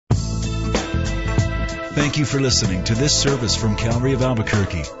Thank you for listening to this service from Calvary of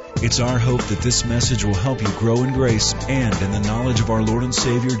Albuquerque. It's our hope that this message will help you grow in grace and in the knowledge of our Lord and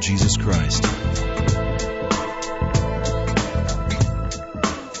Savior, Jesus Christ.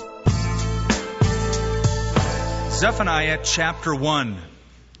 Zephaniah chapter 1.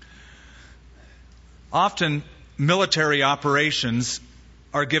 Often military operations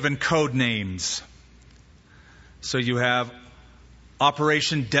are given code names. So you have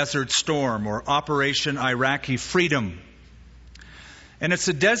Operation Desert Storm or Operation Iraqi Freedom. And it's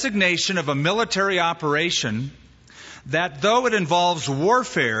a designation of a military operation that, though it involves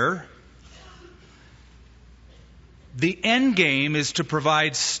warfare, the end game is to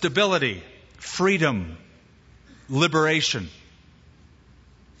provide stability, freedom, liberation.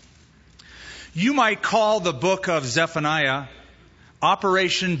 You might call the book of Zephaniah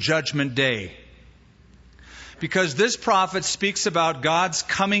Operation Judgment Day, because this prophet speaks about God's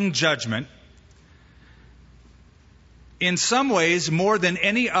coming judgment in some ways more than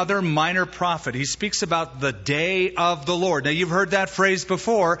any other minor prophet. He speaks about the day of the Lord. Now, you've heard that phrase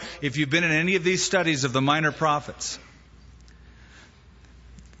before if you've been in any of these studies of the minor prophets.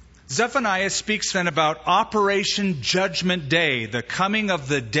 Zephaniah speaks then about Operation Judgment Day, the coming of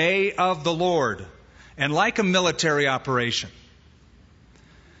the day of the Lord. And like a military operation,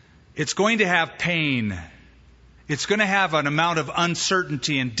 it's going to have pain. It's going to have an amount of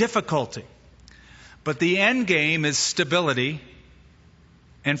uncertainty and difficulty. But the end game is stability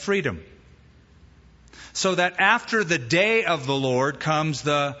and freedom. So that after the day of the Lord comes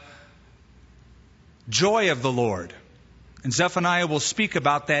the joy of the Lord. And Zephaniah will speak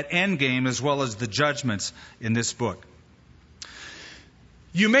about that end game as well as the judgments in this book.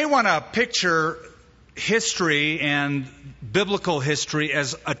 You may want to picture history and biblical history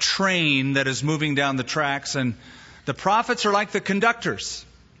as a train that is moving down the tracks, and the prophets are like the conductors.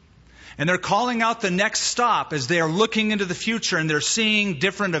 And they're calling out the next stop as they are looking into the future, and they're seeing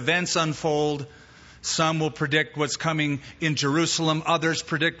different events unfold. Some will predict what's coming in Jerusalem. Others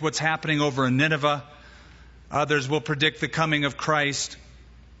predict what's happening over in Nineveh. Others will predict the coming of Christ.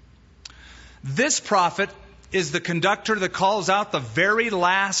 This prophet is the conductor that calls out the very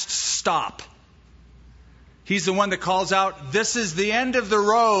last stop. He's the one that calls out, this is the end of the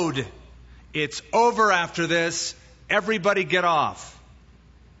road. It's over after this. Everybody get off.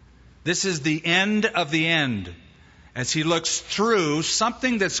 This is the end of the end. As he looks through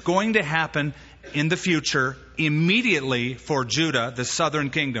something that's going to happen in the future immediately for Judah, the southern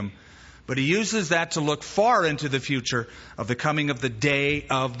kingdom. But he uses that to look far into the future of the coming of the day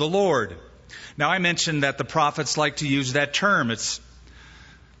of the Lord. Now, I mentioned that the prophets like to use that term. It's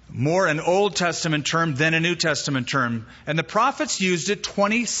more an Old Testament term than a New Testament term. And the prophets used it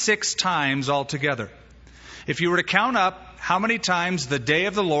 26 times altogether. If you were to count up how many times the day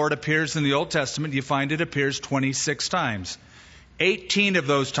of the Lord appears in the Old Testament, you find it appears 26 times. 18 of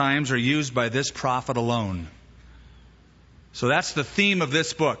those times are used by this prophet alone. So that's the theme of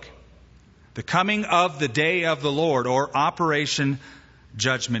this book. The coming of the day of the Lord, or Operation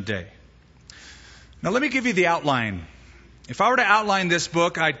Judgment Day. Now let me give you the outline. If I were to outline this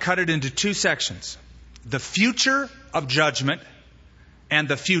book, I'd cut it into two sections. The future of judgment and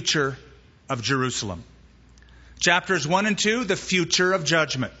the future of Jerusalem. Chapters 1 and 2, the future of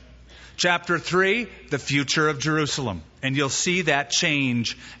judgment. Chapter 3, the future of Jerusalem. And you'll see that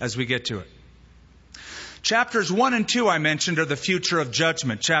change as we get to it. Chapters 1 and 2, I mentioned, are the future of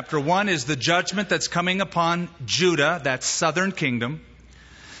judgment. Chapter 1 is the judgment that's coming upon Judah, that southern kingdom.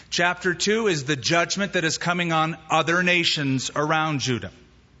 Chapter 2 is the judgment that is coming on other nations around Judah.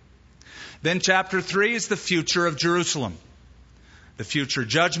 Then chapter 3 is the future of Jerusalem. The future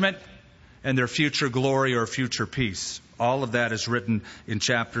judgment and their future glory or future peace. All of that is written in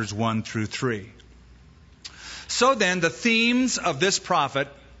chapters 1 through 3. So then, the themes of this prophet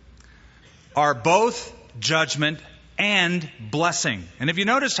are both judgment and blessing. And have you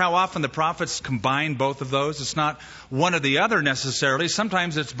noticed how often the prophets combine both of those? It's not one or the other necessarily.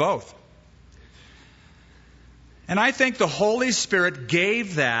 Sometimes it's both. And I think the Holy Spirit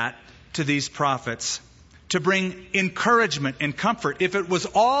gave that to these prophets to bring encouragement and comfort. If it was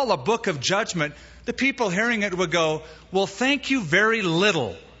all a book of judgment, the people hearing it would go, well, thank you very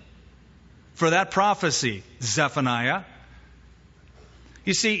little for that prophecy, Zephaniah.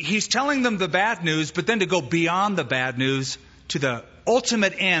 You see, he's telling them the bad news, but then to go beyond the bad news to the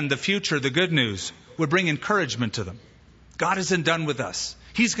ultimate end, the future, the good news, would bring encouragement to them. God isn't done with us.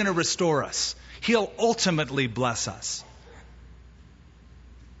 He's going to restore us. He'll ultimately bless us.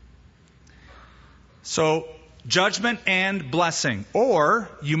 So, judgment and blessing. Or,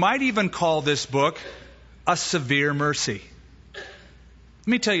 you might even call this book a severe mercy. Let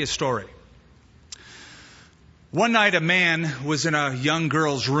me tell you a story. One night a man was in a young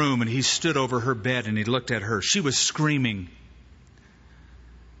girl's room and he stood over her bed and he looked at her. She was screaming.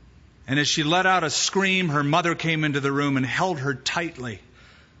 And as she let out a scream, her mother came into the room and held her tightly.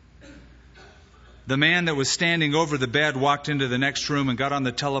 The man that was standing over the bed walked into the next room and got on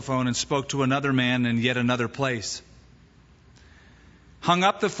the telephone and spoke to another man in yet another place. Hung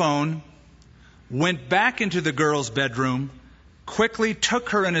up the phone, went back into the girl's bedroom, quickly took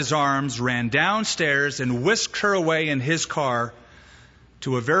her in his arms, ran downstairs, and whisked her away in his car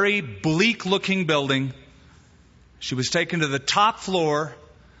to a very bleak-looking building. She was taken to the top floor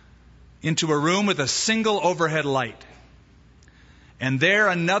into a room with a single overhead light. And there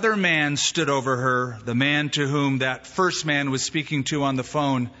another man stood over her, the man to whom that first man was speaking to on the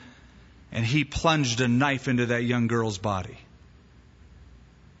phone, and he plunged a knife into that young girl's body.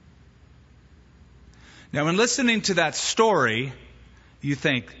 Now, in listening to that story, you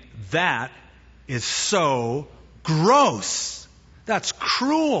think, that is so gross. That's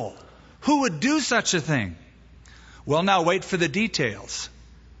cruel. Who would do such a thing? Well, now wait for the details.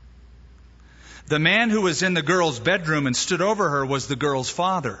 The man who was in the girl's bedroom and stood over her was the girl's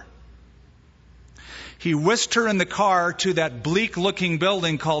father. He whisked her in the car to that bleak-looking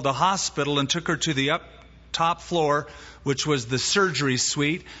building called a hospital and took her to the top floor, which was the surgery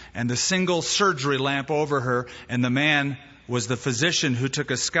suite, and the single surgery lamp over her, and the man was the physician who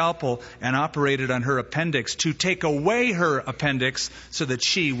took a scalpel and operated on her appendix to take away her appendix so that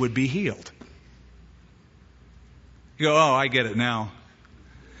she would be healed. You go, oh, I get it now.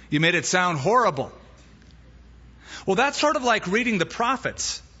 You made it sound horrible. Well, that's sort of like reading the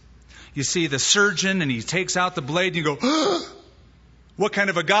prophets. You see the surgeon and he takes out the blade and you go, what kind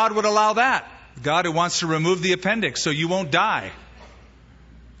of a God would allow that? A God who wants to remove the appendix so you won't die.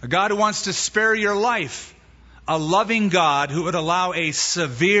 A God who wants to spare your life. A loving God who would allow a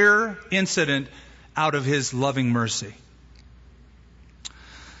severe incident out of His loving mercy.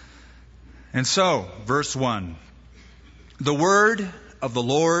 And so, verse 1. The word of the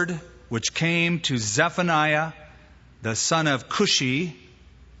Lord which came to Zephaniah, the son of Cushi.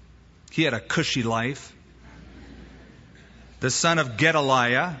 He had a cushy life. The son of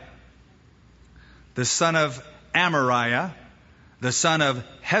Gedaliah, the son of Amariah, the son of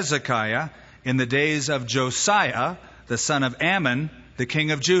Hezekiah, in the days of Josiah, the son of Ammon, the king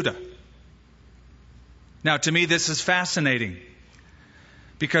of Judah. Now, to me, this is fascinating,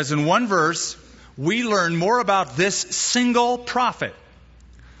 because in one verse, we learn more about this single prophet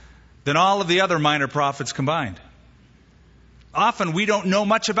than all of the other minor prophets combined. Often we don't know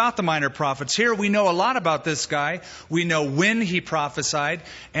much about the minor prophets. Here we know a lot about this guy. We know when he prophesied,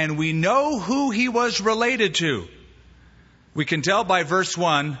 and we know who he was related to. We can tell by verse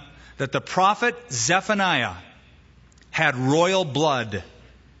 1 that the prophet Zephaniah had royal blood.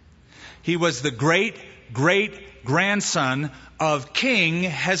 He was the great-great-grandson of King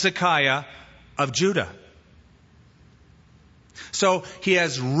Hezekiah of Judah. So he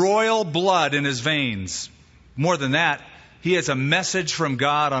has royal blood in his veins. More than that, he has a message from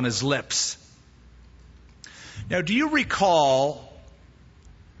God on his lips. Now, do you recall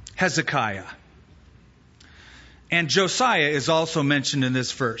Hezekiah? And Josiah is also mentioned in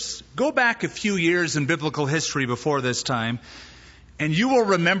this verse. Go back a few years in biblical history before this time, and you will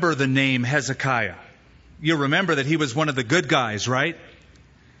remember the name Hezekiah. You'll remember that he was one of the good guys, right?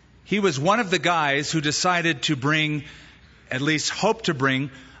 He was one of the guys who decided to bring, at least hope to bring,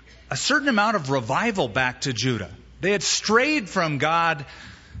 a certain amount of revival back to Judah. They had strayed from God,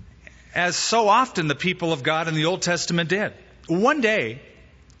 as so often the people of God in the Old Testament did. One day,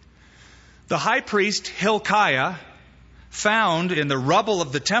 the high priest Hilkiah found in the rubble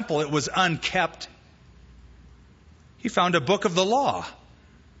of the temple, it was unkept, he found a book of the law.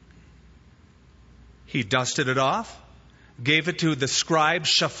 He dusted it off, gave it to the scribe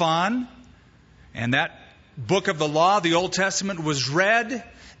Shaphan, and that book of the law, the Old Testament, was read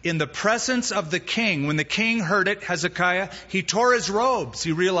in the presence of the king. When the king heard it, Hezekiah, he tore his robes.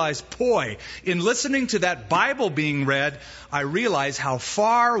 He realized, boy, in listening to that Bible being read, I realize how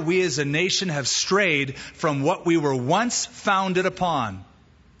far we as a nation have strayed from what we were once founded upon.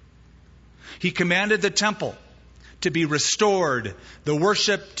 He commanded the temple to be restored, the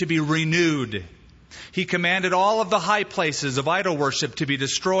worship to be renewed. He commanded all of the high places of idol worship to be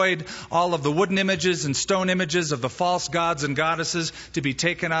destroyed, all of the wooden images and stone images of the false gods and goddesses to be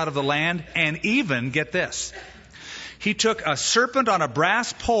taken out of the land, and even, get this, he took a serpent on a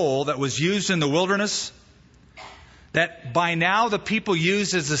brass pole that was used in the wilderness, that by now the people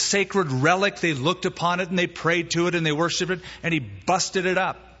used as a sacred relic. They looked upon it and they prayed to it and they worshiped it, and he busted it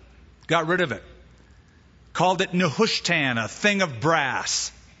up, got rid of it, called it Nehushtan, a thing of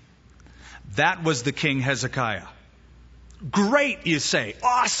brass. That was the king Hezekiah. Great, you say.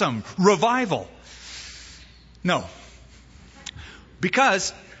 Awesome. Revival. No.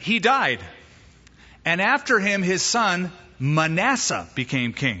 Because he died. And after him, his son Manasseh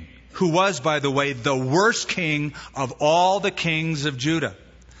became king, who was, by the way, the worst king of all the kings of Judah.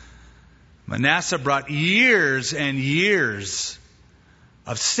 Manasseh brought years and years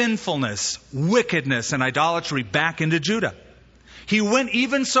of sinfulness, wickedness, and idolatry back into Judah. He went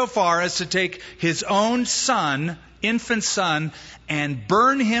even so far as to take his own son, infant son, and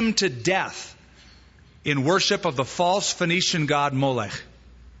burn him to death in worship of the false Phoenician god Molech.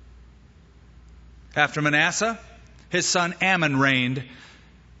 After Manasseh, his son Ammon reigned,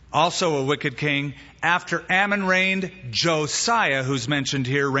 also a wicked king. After Ammon reigned, Josiah, who's mentioned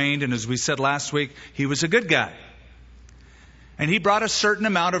here, reigned, and as we said last week, he was a good guy. And he brought a certain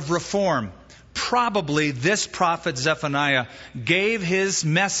amount of reform. Probably this prophet Zephaniah gave his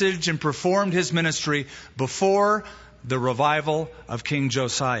message and performed his ministry before the revival of King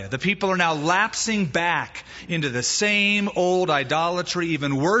Josiah. The people are now lapsing back into the same old idolatry,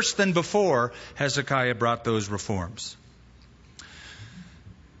 even worse than before Hezekiah brought those reforms.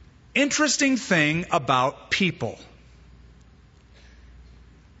 Interesting thing about people.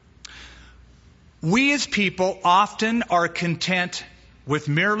 We as people often are content with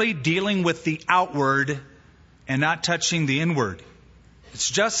merely dealing with the outward and not touching the inward. It's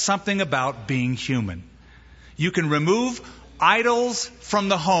just something about being human. You can remove idols from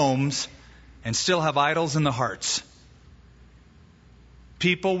the homes and still have idols in the hearts.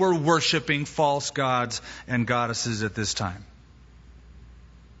 People were worshiping false gods and goddesses at this time.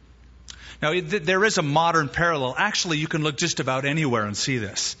 Now, there is a modern parallel. Actually, you can look just about anywhere and see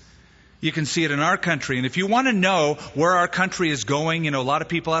this. You can see it in our country. And if you want to know where our country is going, a lot of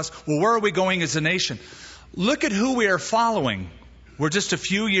people ask, well, where are we going as a nation? Look at who we are following. We're just a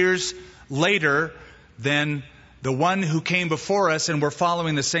few years later than the one who came before us, and we're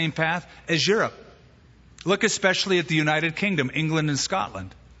following the same path as Europe. Look especially at the United Kingdom, England and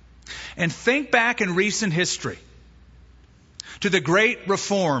Scotland. And think back in recent history to the great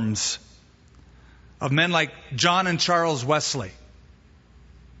reforms of men like John and Charles Wesley,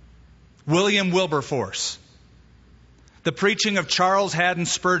 William Wilberforce, the preaching of Charles Haddon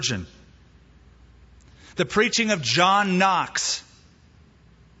Spurgeon, the preaching of John Knox.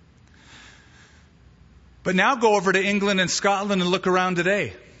 But now go over to England and Scotland and look around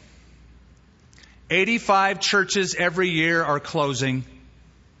today. 85 churches every year are closing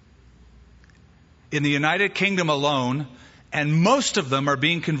in the United Kingdom alone, and most of them are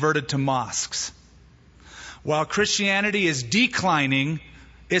being converted to mosques. While Christianity is declining,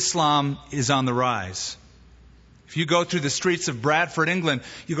 Islam is on the rise. If you go through the streets of Bradford, England,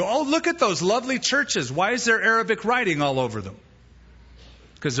 you go, oh, look at those lovely churches. Why is there Arabic writing all over them?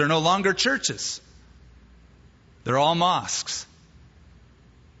 Because they're no longer churches. They're all mosques.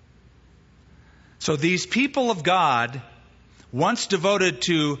 So these people of God, once devoted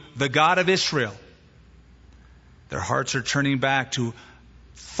to the God of Israel, their hearts are turning back to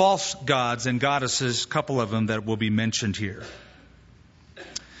false gods and goddesses, a couple of them that will be mentioned here.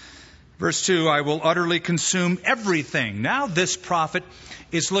 Verse 2, I will utterly consume everything. Now this prophet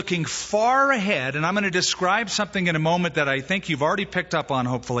is looking far ahead, and I'm going to describe something in a moment that I think you've already picked up on,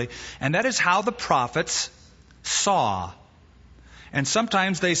 hopefully, and that is how the prophets saw. And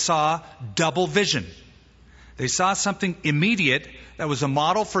sometimes they saw double vision. They saw something immediate that was a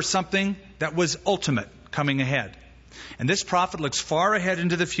model for something that was ultimate coming ahead. And this prophet looks far ahead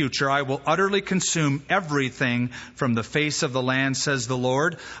into the future. I will utterly consume everything from the face of the land, says the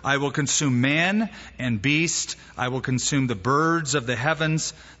Lord. I will consume man and beast. I will consume the birds of the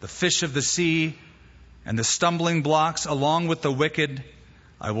heavens, the fish of the sea, and the stumbling blocks along with the wicked.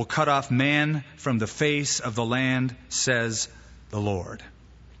 I will cut off man from the face of the land, says the Lord.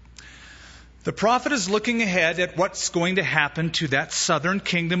 The prophet is looking ahead at what's going to happen to that southern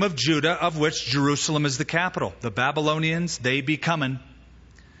kingdom of Judah, of which Jerusalem is the capital. The Babylonians, they be coming.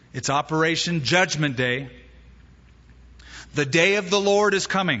 It's Operation Judgment Day. The day of the Lord is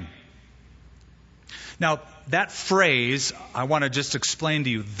coming. Now, that phrase, I want to just explain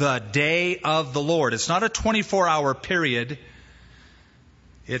to you, the day of the Lord. It's not a 24-hour period.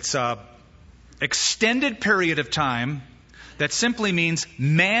 It's an extended period of time that simply means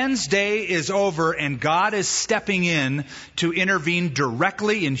man's day is over and God is stepping in to intervene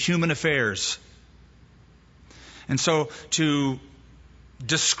directly in human affairs. And so to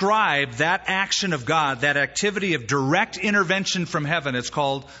describe that action of God, that activity of direct intervention from heaven, it's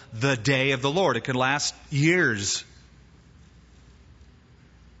called the day of the Lord. It can last years.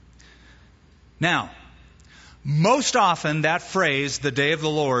 Now, most often that phrase, the day of the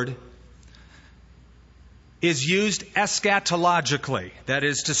Lord, is used eschatologically. That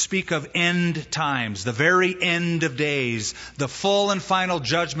is to speak of end times, the very end of days, the full and final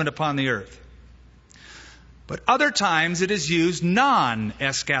judgment upon the earth. But other times it is used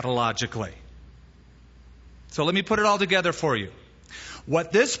non-eschatologically. So let me put it all together for you.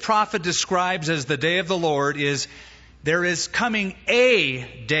 What this prophet describes as the day of the Lord is there is coming a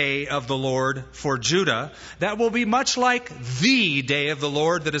day of the Lord for Judah that will be much like the day of the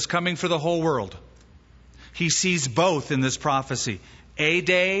Lord that is coming for the whole world. He sees both in this prophecy, a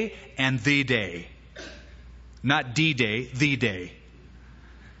day and the day. Not D-Day, the day.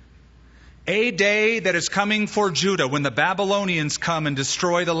 A day that is coming for Judah when the Babylonians come and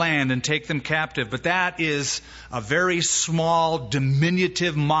destroy the land and take them captive. But that is a very small,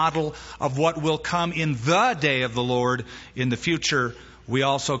 diminutive model of what will come in the day of the Lord in the future. We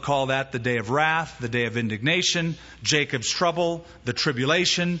also call that the day of wrath, the day of indignation, Jacob's trouble, the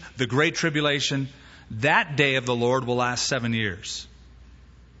tribulation, the great tribulation. That day of the Lord will last 7 years.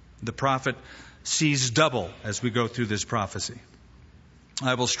 The prophet sees double as we go through this prophecy.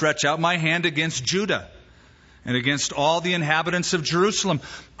 I will stretch out my hand against Judah and against all the inhabitants of Jerusalem.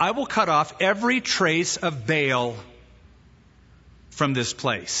 I will cut off every trace of Baal from this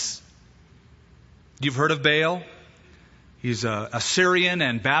place. You've heard of Baal? He's a Assyrian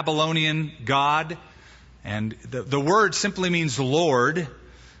and Babylonian god. And the word simply means Lord.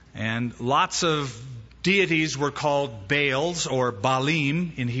 And lots of deities were called Baals or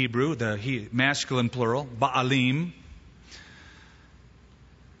Baalim in Hebrew, the masculine plural, Baalim.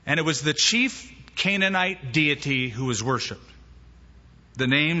 And it was the chief Canaanite deity who was worshipped. The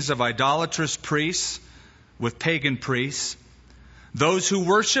names of idolatrous priests with pagan priests. Those who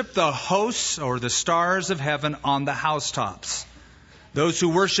worship the hosts or the stars of heaven on the housetops. Those who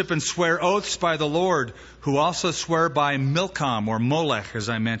worship and swear oaths by the Lord, who also swear by Milcom or Molech, as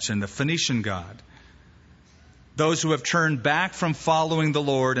I mentioned, the Phoenician god. Those who have turned back from following the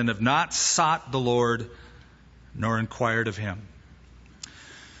Lord and have not sought the Lord nor inquired of Him.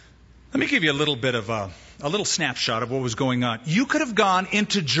 Let me give you a little bit of a little snapshot of what was going on. You could have gone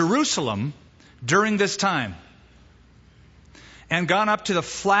into Jerusalem during this time and gone up to the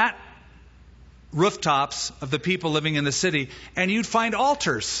flat rooftops of the people living in the city, and you'd find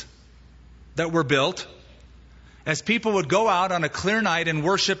altars that were built as people would go out on a clear night and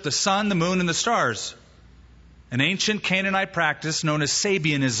worship the sun, the moon, and the stars. An ancient Canaanite practice known as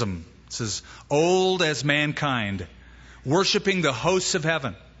Sabianism. It's as old as mankind, worshiping the hosts of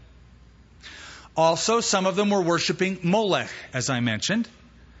heaven. Also, some of them were worshiping Molech, as I mentioned.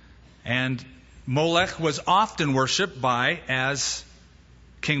 And Molech was often worshipped by, as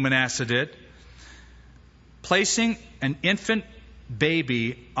King Manasseh did, placing an infant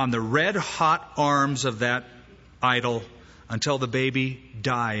baby on the red-hot arms of that idol until the baby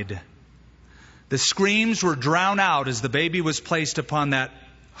died. The screams were drowned out as the baby was placed upon that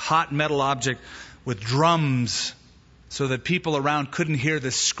hot metal object with drums, so that people around couldn't hear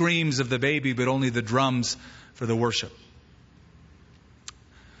the screams of the baby, but only the drums for the worship.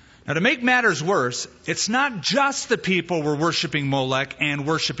 Now, to make matters worse, it's not just the people were worshiping Molech and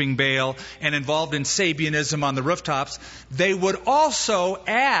worshiping Baal and involved in Sabianism on the rooftops. They would also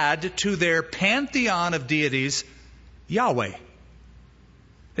add to their pantheon of deities Yahweh.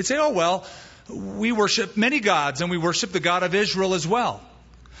 They'd say, oh, well, we worship many gods and we worship the God of Israel as well.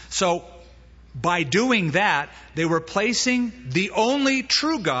 So, by doing that, they were placing the only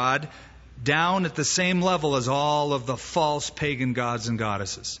true God down at the same level as all of the false pagan gods and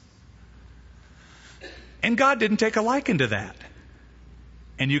goddesses. And God didn't take a liking to that.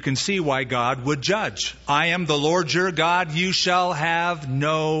 And you can see why God would judge. I am the Lord your God. You shall have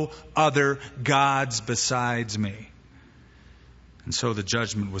no other gods besides me. And so the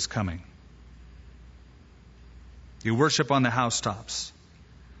judgment was coming. You worship on the housetops.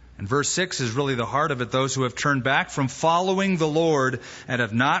 And verse 6 is really the heart of it. Those who have turned back from following the Lord and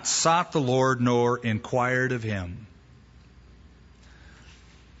have not sought the Lord nor inquired of Him.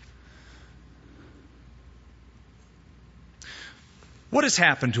 What has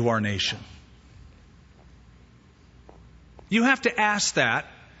happened to our nation? You have to ask that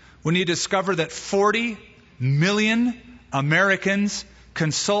when you discover that 40 million Americans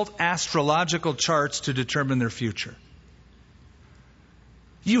consult astrological charts to determine their future.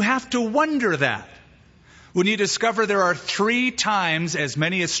 You have to wonder that when you discover there are 3 times as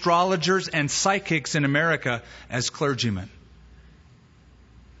many astrologers and psychics in America as clergymen.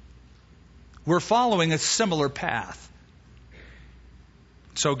 We're following a similar path.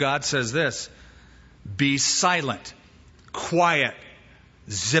 So God says this, be silent, quiet,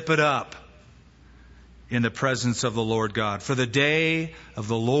 zip it up in the presence of the Lord God. For the day of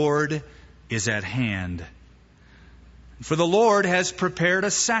the Lord is at hand. For the Lord has prepared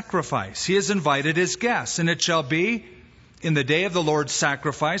a sacrifice. He has invited his guests. And it shall be in the day of the Lord's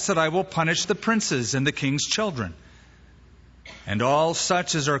sacrifice that I will punish the princes and the king's children, and all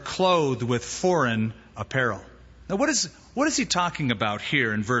such as are clothed with foreign apparel. Now what is he talking about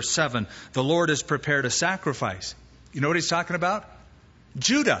here in verse 7? The Lord has prepared a sacrifice. You know what he's talking about?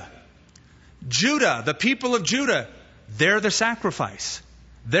 Judah. Judah, the people of Judah, they're the sacrifice.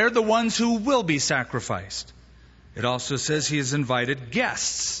 They're the ones who will be sacrificed. It also says he has invited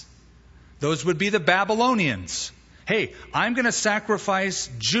guests. Those would be the Babylonians. Hey, I'm going to sacrifice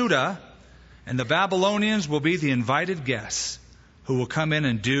Judah, and the Babylonians will be the invited guests who will come in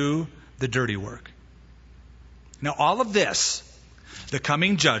and do the dirty work. Now, all of this, the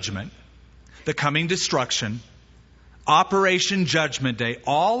coming judgment, the coming destruction, Operation Judgment Day,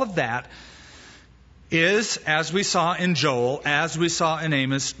 all of that is, as we saw in Joel, as we saw in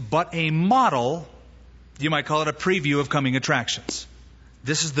Amos, but a model, you might call it a preview of coming attractions.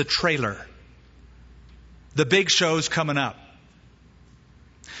 This is the trailer. The big show's coming up.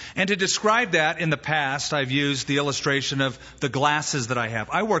 And to describe that, in the past, I've used the illustration of the glasses that I have.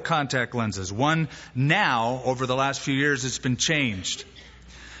 I wear contact lenses. One now, over the last few years, it's been changed.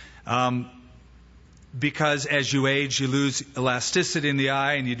 Because as you age, you lose elasticity in the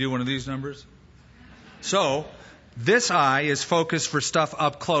eye, and you do one of these numbers. So, this eye is focused for stuff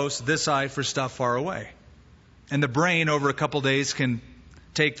up close, this eye for stuff far away. And the brain, over a couple days, can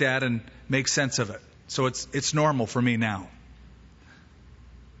take that and make sense of it. So it's normal for me now.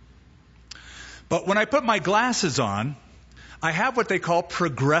 But when I put my glasses on, I have what they call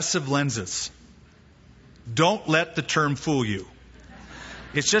progressive lenses. Don't let the term fool you.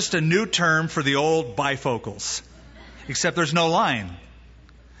 It's just a new term for the old bifocals, except there's no line.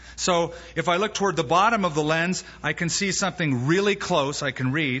 So if I look toward the bottom of the lens, I can see something really close, I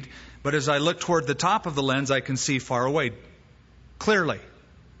can read. But as I look toward the top of the lens, I can see far away clearly.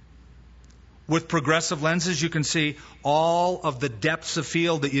 With progressive lenses, you can see all of the depths of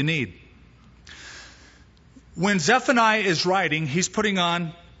field that you need. When Zephaniah is writing, he's putting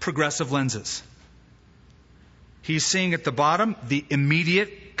on progressive lenses. He's seeing at the bottom the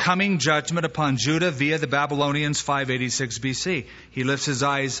immediate coming judgment upon Judah via the Babylonians, 586 BC. He lifts his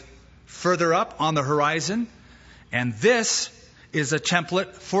eyes further up on the horizon, and this is a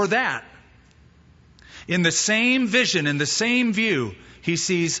template for that. In the same vision, in the same view, he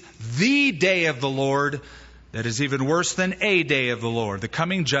sees the day of the Lord that is even worse than a day of the Lord, the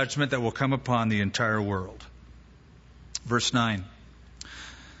coming judgment that will come upon the entire world. Verse 9.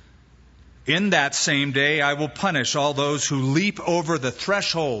 In that same day I will punish all those who leap over the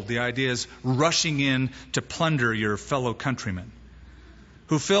threshold. The idea is rushing in to plunder your fellow countrymen.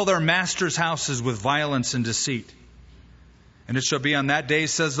 Who fill their masters' houses with violence and deceit. And it shall be on that day,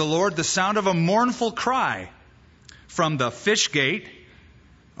 says the Lord, the sound of a mournful cry from the fish gate,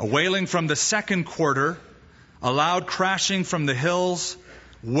 a wailing from the second quarter, a loud crashing from the hills.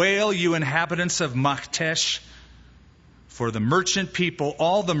 Wail, you inhabitants of Maktesh. For the merchant people,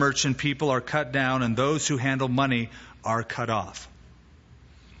 all the merchant people are cut down, and those who handle money are cut off.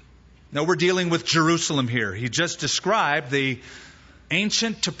 Now we're dealing with Jerusalem here. He just described the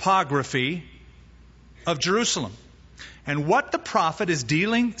ancient topography of Jerusalem. And what the prophet is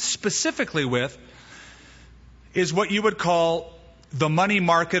dealing specifically with is what you would call the money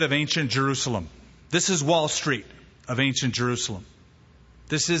market of ancient Jerusalem. This is Wall Street of ancient Jerusalem.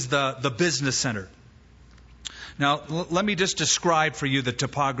 This is the business center. Now, let me just describe for you the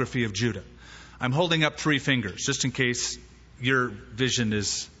topography of Judah. I'm holding up 3 fingers, just in case your vision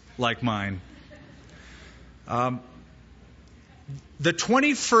is like mine. The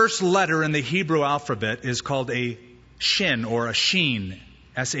 21st letter in the Hebrew alphabet is called a shin or a sheen,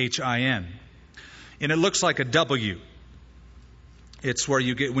 S-H-I-N. And it looks like a W. It's where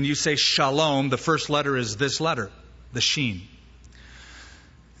you get, when you say shalom, the first letter is this letter, the sheen.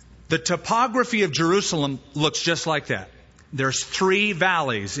 The topography of Jerusalem looks just like that. There's 3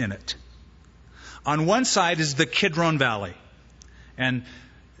 valleys in it. On one side is the Kidron Valley. And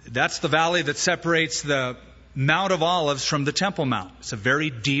that's the valley that separates the Mount of Olives from the Temple Mount. It's a very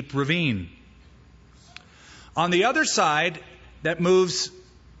deep ravine. On the other side, that moves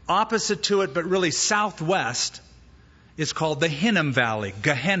opposite to it, but really southwest, is called the Hinnom Valley,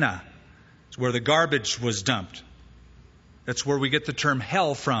 Gehenna. It's where the garbage was dumped. That's where we get the term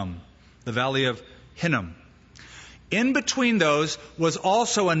hell from, the valley of Hinnom. In between those was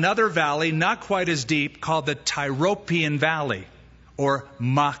also another valley, not quite as deep, called the Tyropoeon Valley, or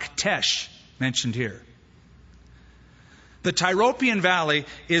Maktesh, mentioned here. The Tyropoeon Valley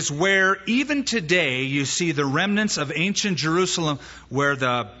is where even today you see the remnants of ancient Jerusalem where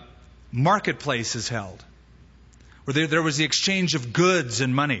the marketplace is held, where there was the exchange of goods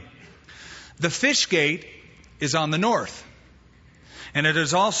and money. The fish gate is on the north. And it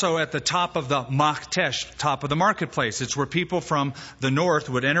is also at the top of the Maktesh, top of the marketplace. It's where people from the north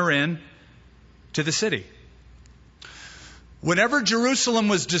would enter in to the city. Whenever Jerusalem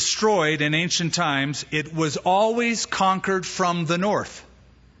was destroyed in ancient times, it was always conquered from the north.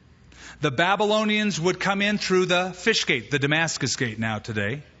 The Babylonians would come in through the fish gate, the Damascus gate now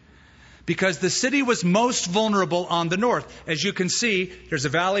today, because the city was most vulnerable on the north. As you can see, there's a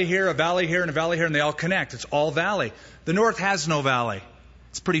valley here, and a valley here, and they all connect. It's all valley. The north has no valley.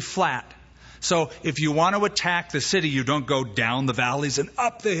 It's pretty flat. So if you want to attack the city, you don't go down the valleys and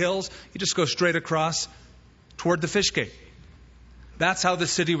up the hills. You just go straight across toward the fish gate. That's how the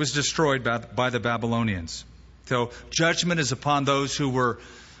city was destroyed by the Babylonians. So judgment is upon those who were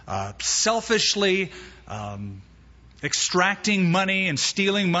selfishly extracting money and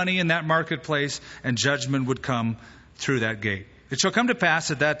stealing money in that marketplace, and judgment would come through that gate. It shall come to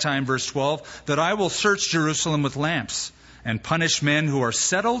pass at that time, verse 12, that I will search Jerusalem with lamps and punish men who are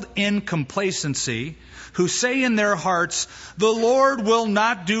settled in complacency, who say in their hearts, the Lord will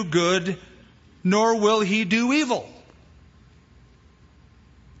not do good, nor will he do evil.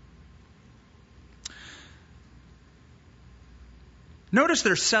 Notice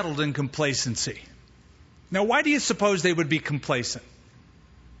they're settled in complacency. Now, why do you suppose they would be complacent?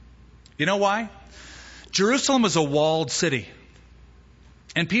 You know why? Jerusalem was a walled city.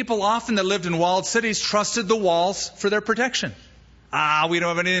 And people often that lived in walled cities trusted the walls for their protection. We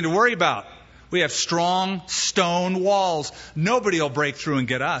don't have anything to worry about. We have strong stone walls. Nobody will break through and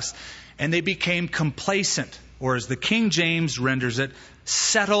get us. And they became complacent, or as the King James renders it,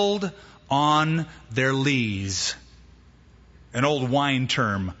 settled on their lees. An old wine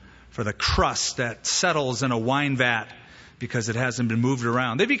term for the crust that settles in a wine vat because it hasn't been moved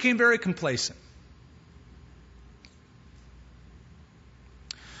around. They became very complacent.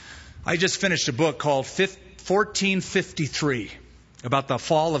 I just finished a book called 1453 about the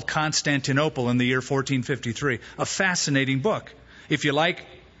fall of Constantinople in the year 1453. A fascinating book. If you like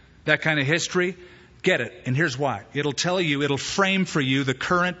that kind of history, get it. And here's why. It'll frame for you the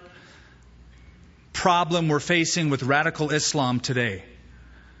current problem we're facing with radical Islam today.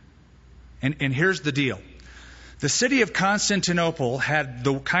 And here's the deal. The city of Constantinople had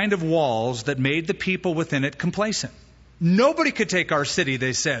the kind of walls that made the people within it complacent. Nobody could take our city,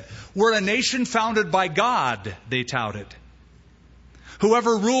 they said. We're a nation founded by God, they touted.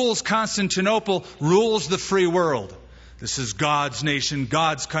 Whoever rules Constantinople rules the free world. This is God's nation,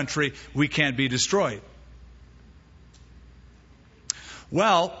 God's country. We can't be destroyed.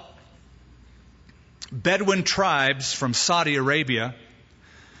 Well, Bedouin tribes from Saudi Arabia,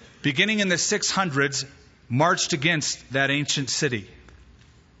 beginning in the 600s, marched against that ancient city.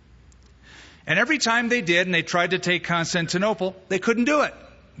 And every time they did, and they tried to take Constantinople, they couldn't do it.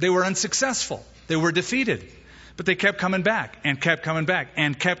 They were unsuccessful. They were defeated. But they kept coming back, and kept coming back,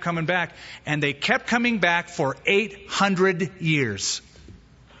 and kept coming back. And they kept coming back for 800 years.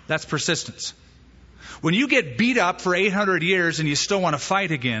 That's persistence. When you get beat up for 800 years and you still want to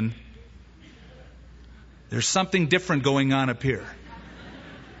fight again, there's something different going on up here.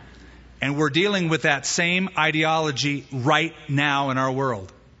 And we're dealing with that same ideology right now in our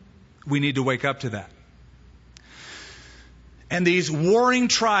world. We need to wake up to that. And these warring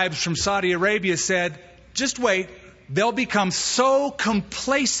tribes from Saudi Arabia said, just wait, they'll become so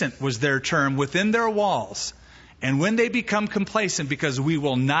complacent, was their term, within their walls. And when they become complacent, because we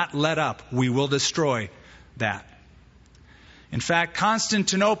will not let up, we will destroy that. In fact,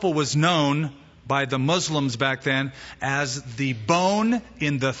 Constantinople was known by the Muslims back then as the bone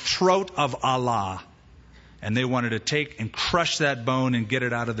in the throat of Allah. And they wanted to take and crush that bone and get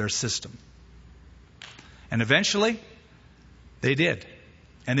it out of their system. And eventually, they did.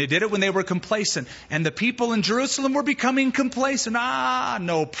 And they did it when they were complacent. And the people in Jerusalem were becoming complacent.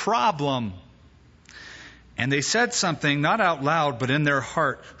 No problem. And they said something, not out loud, but in their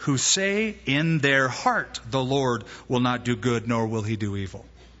heart, who say in their heart, the Lord will not do good, nor will he do evil.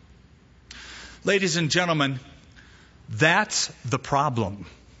 Ladies and gentlemen, that's the problem.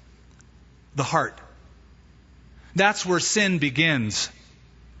 The heart. That's where sin begins.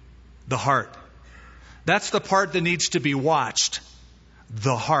 The heart. That's the part that needs to be watched.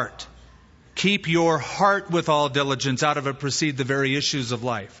 The heart. Keep your heart with all diligence. Out of it proceed the very issues of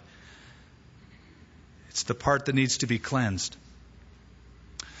life. It's the part that needs to be cleansed.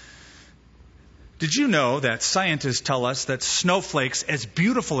 Did you know that scientists tell us that snowflakes, as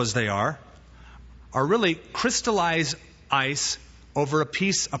beautiful as they are really crystallized ice over a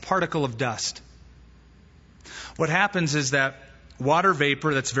particle of dust? What happens is that water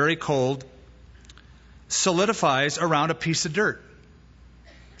vapor that's very cold solidifies around a piece of dirt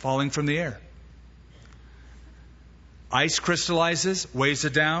falling from the air. Ice crystallizes, weighs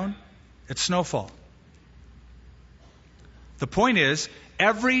it down, it's snowfall. The point is,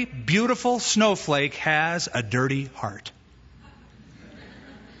 every beautiful snowflake has a dirty heart.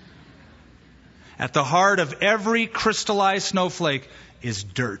 At the heart of every crystallized snowflake is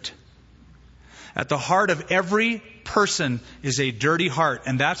dirt. At the heart of every person is a dirty heart,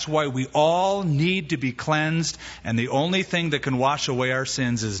 and that's why we all need to be cleansed, and the only thing that can wash away our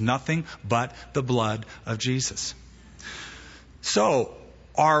sins is nothing but the blood of Jesus. So,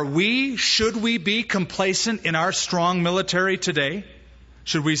 should we be complacent in our strong military today?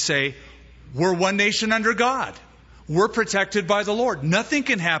 Should we say, we're one nation under God. We're protected by the Lord. Nothing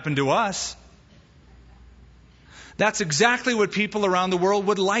can happen to us. That's exactly what people around the world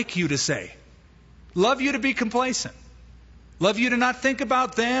would like you to say. Love you to be complacent. Love you to not think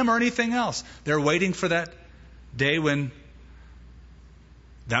about them or anything else. They're waiting for that day when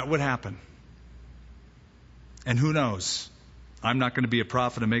that would happen. And who knows? I'm not going to be a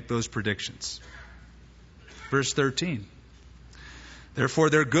prophet and make those predictions. Verse 13. Therefore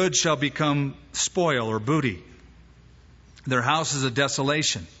their goods shall become spoil or booty. Their house is a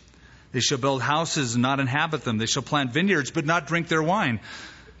desolation. They shall build houses and not inhabit them. They shall plant vineyards but not drink their wine.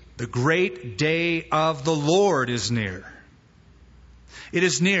 The great day of the Lord is near. It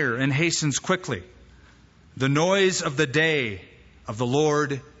is near and hastens quickly. The noise of the day of the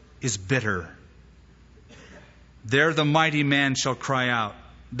Lord is bitter. There the mighty man shall cry out.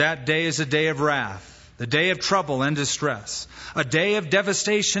 That day is a day of wrath, the day of trouble and distress, a day of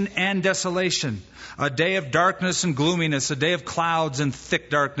devastation and desolation, a day of darkness and gloominess, a day of clouds and thick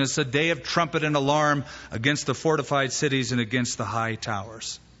darkness, a day of trumpet and alarm against the fortified cities and against the high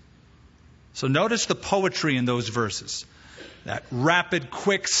towers. So notice the poetry in those verses. That rapid,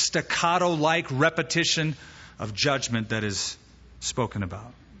 quick, staccato-like repetition of judgment that is spoken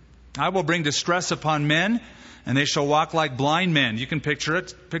about. I will bring distress upon men, and they shall walk like blind men. You can picture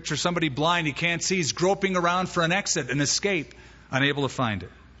it. Picture somebody blind, he can't see, he's groping around for an exit, an escape, unable to find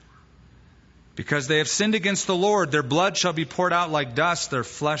it. Because they have sinned against the Lord, their blood shall be poured out like dust, their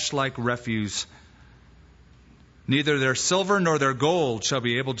flesh like refuse. Neither their silver nor their gold shall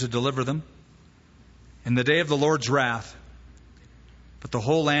be able to deliver them in the day of the Lord's wrath. But the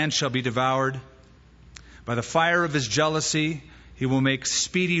whole land shall be devoured. By the fire of his jealousy, he will make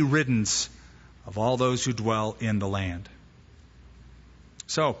speedy riddance of all those who dwell in the land.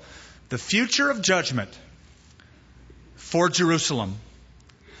 So, the future of judgment for Jerusalem.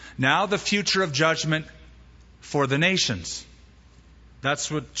 Now the future of judgment for the nations.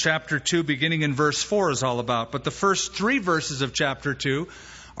 That's what chapter 2, beginning in verse 4, is all about. But the first 3 verses of chapter 2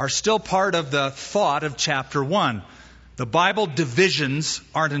 are still part of the thought of chapter 1. The Bible divisions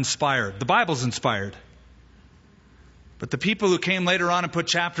aren't inspired. The Bible's inspired. But the people who came later on and put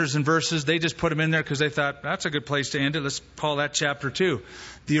chapters and verses, they just put them in there because they thought, that's a good place to end it. Let's call that chapter 2.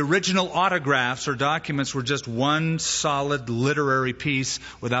 The original autographs or documents were just one solid literary piece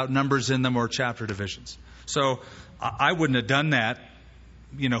without numbers in them or chapter divisions. So I wouldn't have done that.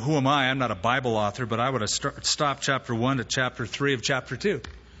 You know, who am I? I'm not a Bible author, but I would have stopped chapter 1 to chapter 3 of chapter 2.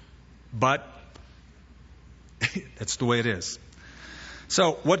 But that's the way it is.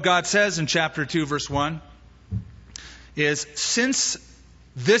 So what God says in chapter 2, verse 1 is, since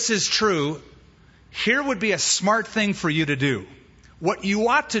this is true, here would be a smart thing for you to do. What you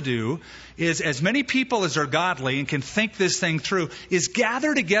ought to do is, as many people as are godly and can think this thing through, is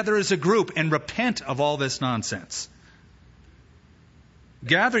gather together as a group and repent of all this nonsense.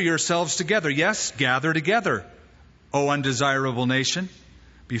 Gather yourselves together. Yes, gather together, O undesirable nation,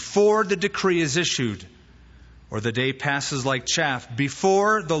 before the decree is issued, or the day passes like chaff,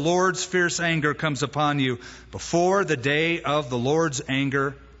 before the Lord's fierce anger comes upon you, before the day of the Lord's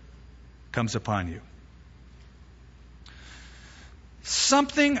anger comes upon you.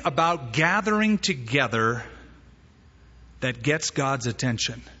 Something about gathering together that gets God's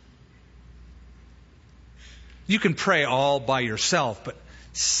attention. You can pray all by yourself, but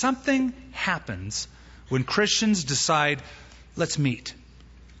something happens when Christians decide, let's meet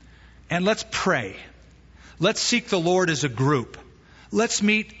and let's pray. Let's seek the Lord as a group. Let's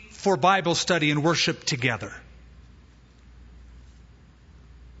meet for Bible study and worship together.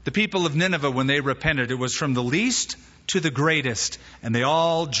 The people of Nineveh, when they repented, it was from the least to the greatest, and they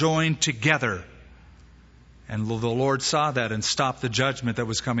all joined together. And the Lord saw that and stopped the judgment that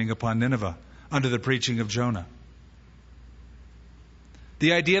was coming upon Nineveh under the preaching of Jonah.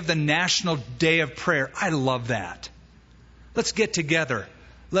 The idea of the national day of prayer, I love that. Let's get together.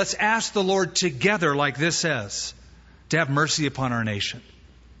 Let's ask the Lord together, like this says, to have mercy upon our nation.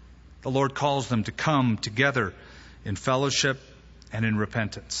 The Lord calls them to come together in fellowship and in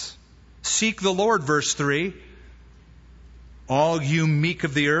repentance. Seek the Lord, verse 3, all you meek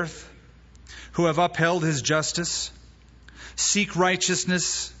of the earth, who have upheld his justice. Seek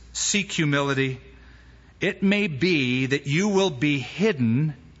righteousness, seek humility. It may be that you will be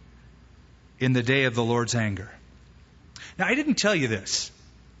hidden in the day of the Lord's anger. Now, I didn't tell you this,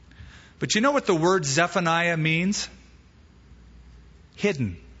 but you know what the word Zephaniah means?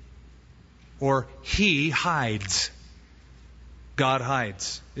 Hidden. Or he hides. God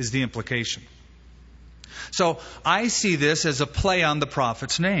hides is the implication. So I see this as a play on the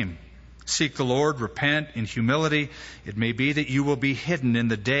prophet's name. Seek the Lord, repent in humility. It may be that you will be hidden in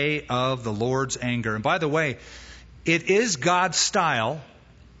the day of the Lord's anger. And by the way, it is God's style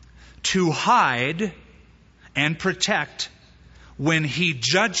to hide and protect when He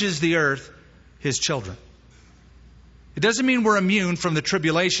judges the earth, His children. It doesn't mean we're immune from the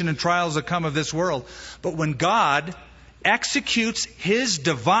tribulation and trials that come of this world. But when God executes His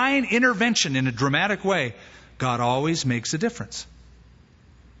divine intervention in a dramatic way, God always makes a difference.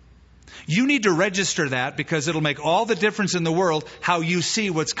 You need to register that because it'll make all the difference in the world how you see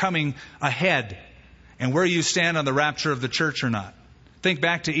what's coming ahead and where you stand on the rapture of the church or not. Think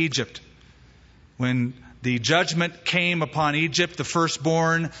back to Egypt. When the judgment came upon Egypt, the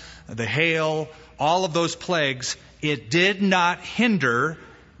firstborn, the hail, all of those plagues, it did not hinder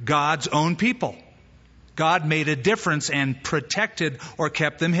God's own people. God made a difference and protected or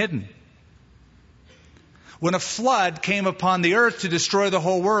kept them hidden. When a flood came upon the earth to destroy the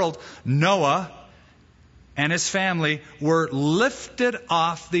whole world, Noah and his family were lifted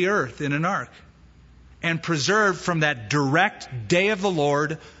off the earth in an ark and preserved from that direct day of the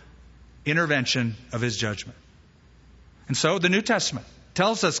Lord intervention of His judgment. And so the New Testament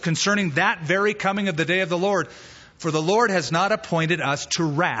tells us concerning that very coming of the day of the Lord, for the Lord has not appointed us to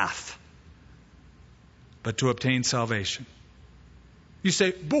wrath, but to obtain salvation. You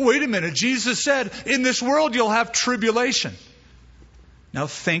say, but wait a minute, Jesus said, in this world you'll have tribulation. Now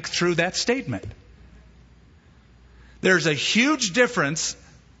think through that statement. There's a huge difference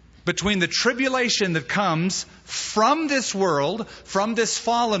between the tribulation that comes from this world, from this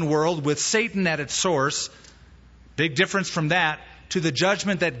fallen world with Satan at its source, big difference from that, to the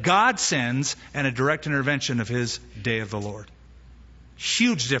judgment that God sends and a direct intervention of His day of the Lord.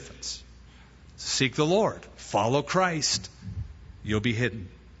 Huge difference. Seek the Lord. Follow Christ. You'll be hidden.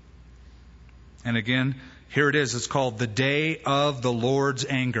 And again, here it is. It's called the day of the Lord's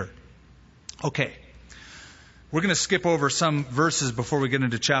anger. Okay. We're going to skip over some verses before we get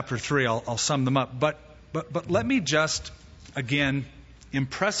into chapter 3. I'll sum them up. But let me just, again,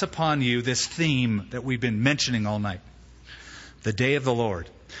 impress upon you this theme that we've been mentioning all night. The day of the Lord.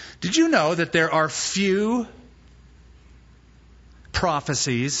 Did you know that there are few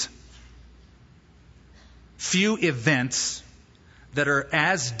prophecies, few events that are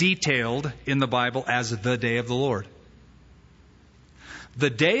as detailed in the Bible as the day of the Lord? The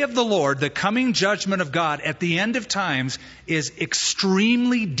day of the Lord, the coming judgment of God at the end of times, is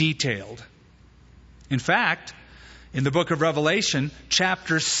extremely detailed. In fact, in the book of Revelation,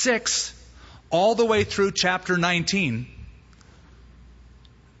 chapter 6, all the way through chapter 19,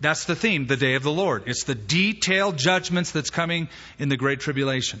 that's the theme, the day of the Lord. It's the detailed judgments that's coming in the Great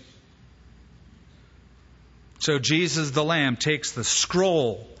Tribulation. So Jesus the Lamb takes the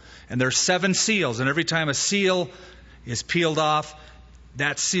scroll, and there's 7 seals, and every time a seal is peeled off,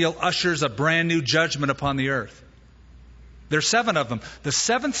 that seal ushers a brand new judgment upon the earth. There's 7 of them. The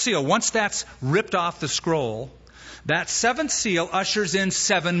 7th seal, once that's ripped off the scroll, that 7th seal ushers in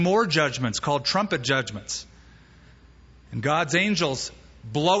 7 more judgments called trumpet judgments. And God's angels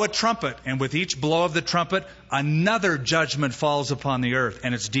blow a trumpet, and with each blow of the trumpet, another judgment falls upon the earth,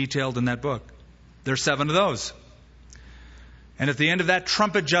 and it's detailed in that book. There's 7 of those. And at the end of that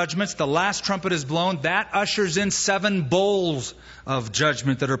trumpet judgments, the last trumpet is blown. That ushers in 7 bowls of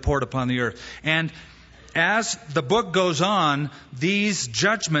judgment that are poured upon the earth. And as the book goes on, these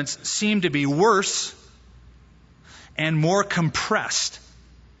judgments seem to be worse and more compressed.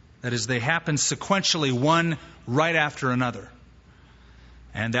 That is, they happen sequentially, one right after another.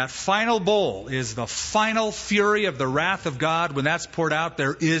 And that final bowl is the final fury of the wrath of God. When that's poured out,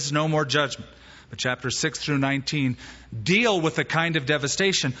 there is no more judgment. But chapters 6 through 19 deal with the kind of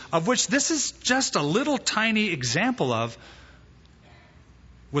devastation of which this is just a little tiny example of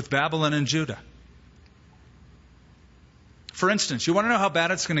with Babylon and Judah. For instance, you want to know how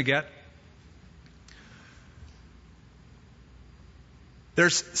bad it's going to get?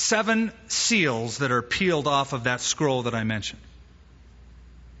 There's 7 seals that are peeled off of that scroll that I mentioned.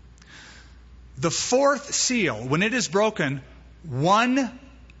 The 4th seal, when it is broken, 1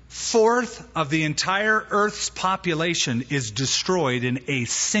 1/4 of the entire Earth's population is destroyed in a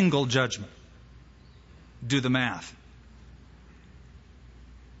single judgment. Do the math.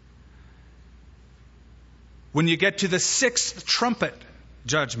 When you get to the 6th trumpet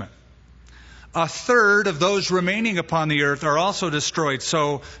judgment, 1/3 of those remaining upon the earth are also destroyed.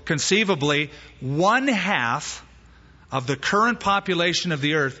 So conceivably, 1/2 of the current population of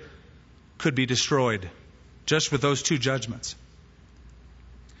the earth could be destroyed just with those 2 judgments.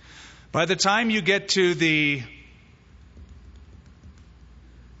 By the time you get to the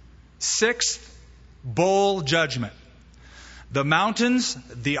 6th bowl judgment, the mountains,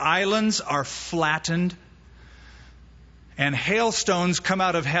 the islands are flattened, and hailstones come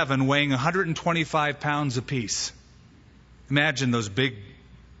out of heaven weighing 125 pounds apiece. Imagine those big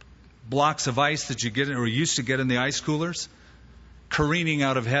blocks of ice that you get or used to get in the ice coolers, careening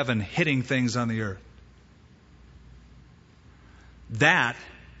out of heaven, hitting things on the earth. That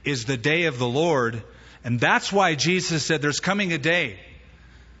is the day of the Lord, and that's why Jesus said there's coming a day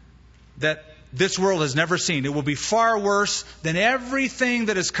that this world has never seen. It will be far worse than everything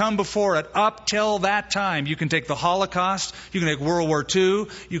that has come before it up till that time. You can take the Holocaust, you can take World War II,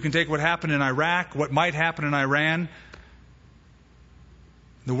 you can take what happened in Iraq, what might happen in Iran.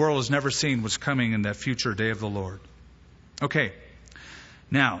 The world has never seen what's coming in that future day of the Lord. Okay.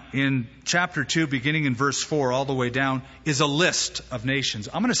 Now, in chapter 2, beginning in verse 4 all the way down, is a list of nations.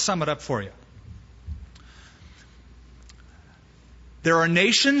 I'm going to sum it up for you. There are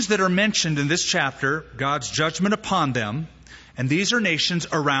nations that are mentioned in this chapter, God's judgment upon them, and these are nations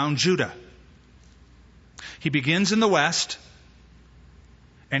around Judah. He begins in the west,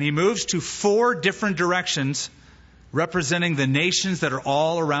 and he moves to 4 different directions representing the nations that are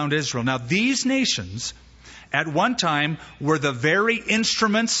all around Israel. Now, these nations at one time were the very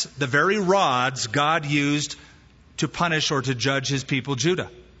instruments, the very rods God used to punish or to judge his people Judah.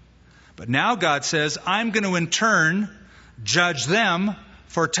 But now God says, I'm going to in turn judge them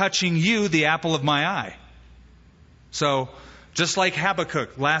for touching you, the apple of my eye. So, just like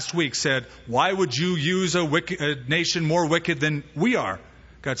Habakkuk last week said, why would you use a nation more wicked than we are?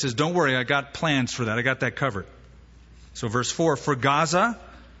 God says, don't worry, I got plans for that. I got that covered. So verse 4, for Gaza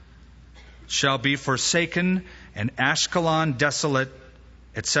shall be forsaken, and Ashkelon desolate,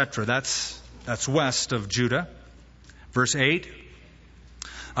 etc. That's west of Judah. Verse 8,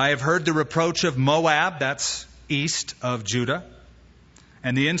 I have heard the reproach of Moab, that's east of Judah,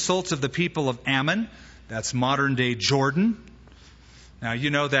 and the insults of the people of Ammon, that's modern day Jordan. Now you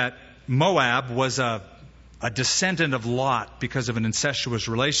know that Moab was a descendant of Lot because of an incestuous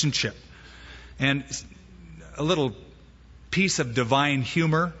relationship. And a little piece of divine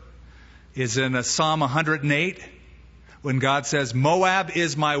humor is in Psalm 108 when God says, Moab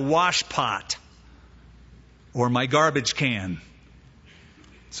is my wash pot or my garbage can.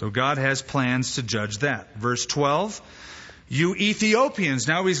 So God has plans to judge that. Verse 12, you Ethiopians,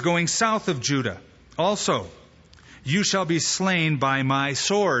 now he's going south of Judah. Also, you shall be slain by my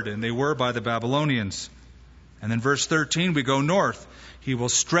sword, and they were by the Babylonians. And then verse 13, we go north. He will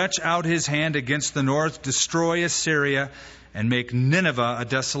stretch out his hand against the north, destroy Assyria, and make Nineveh a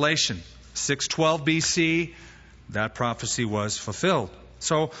desolation. 612 BC, that prophecy was fulfilled.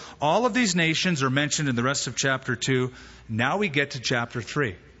 So all of these nations are mentioned in the rest of chapter 2. Now we get to chapter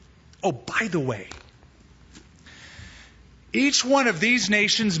 3. Oh, by the way, each one of these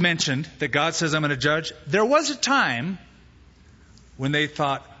nations mentioned that God says I'm going to judge, there was a time when they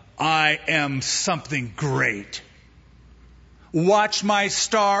thought, I am something great. Watch my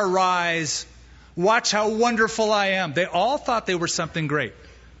star rise. Watch how wonderful I am. They all thought they were something great.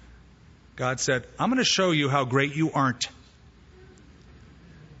 God said, I'm going to show you how great you aren't.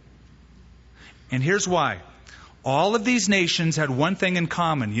 And here's why. All of these nations had one thing in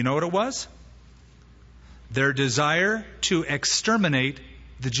common. You know what it was? Their desire to exterminate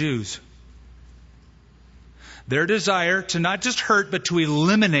the Jews. Their desire to not just hurt, but to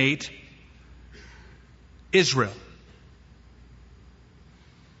eliminate Israel.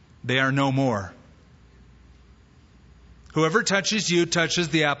 They are no more. Whoever touches you touches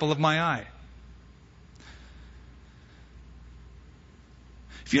the apple of my eye.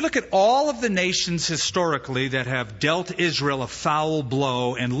 If you look at all of the nations historically that have dealt Israel a foul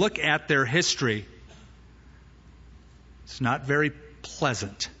blow and look at their history, it's not very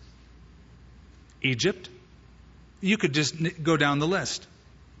pleasant. Egypt, you could just go down the list.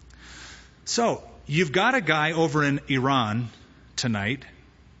 So, you've got a guy over in Iran tonight,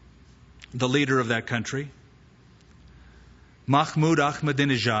 the leader of that country, Mahmoud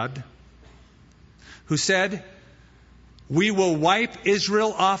Ahmadinejad, who said, we will wipe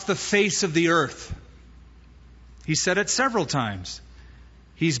Israel off the face of the earth. He said it several times.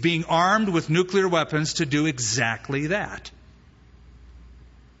 He's being armed with nuclear weapons to do exactly that.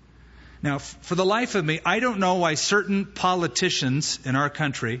 Now, for the life of me, I don't know why certain politicians in our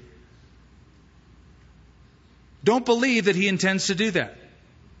country don't believe that he intends to do that.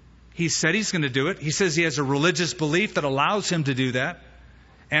 He said he's going to do it. He says he has a religious belief that allows him to do that.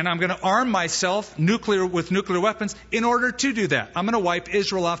 And I'm going to arm myself with nuclear weapons in order to do that. I'm going to wipe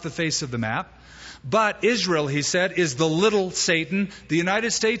Israel off the face of the map. But Israel, he said, is the little Satan. The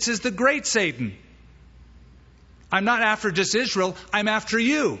United States is the great Satan. I'm not after just Israel. I'm after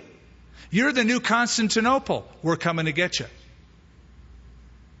you. You're the new Constantinople. We're coming to get you.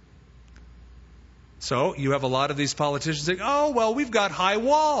 So you have a lot of these politicians saying, oh, well, we've got high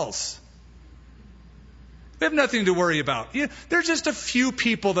walls. We have nothing to worry about. There's just a few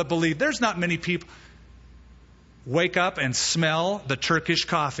people that believe. There's not many people. Wake up and smell the Turkish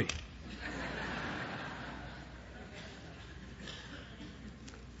coffee.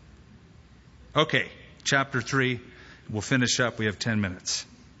 Okay, chapter 3. We'll finish up. We have 10 minutes.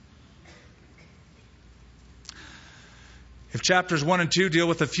 If chapters 1 and 2 deal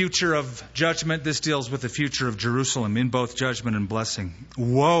with the future of judgment, this deals with the future of Jerusalem in both judgment and blessing.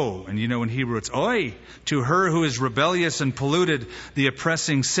 Woe, and in Hebrew it's oi, to her who is rebellious and polluted the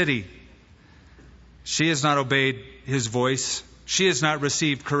oppressing city. She has not obeyed his voice. She has not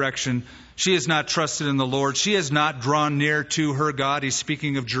received correction. She has not trusted in the Lord. She has not drawn near to her God. He's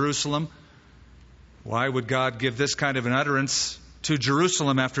speaking of Jerusalem. Why would God give this kind of an utterance to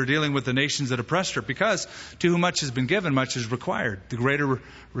Jerusalem after dealing with the nations that oppressed her? Because to whom much has been given, much is required. The greater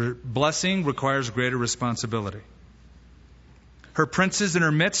blessing requires greater responsibility. Her princes in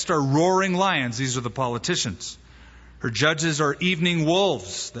her midst are roaring lions. These are the politicians. Her judges are evening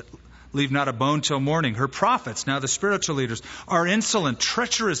wolves that leave not a bone till morning. Her prophets, now the spiritual leaders, are insolent,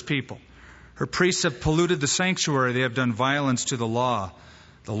 treacherous people. Her priests have polluted the sanctuary. They have done violence to the law.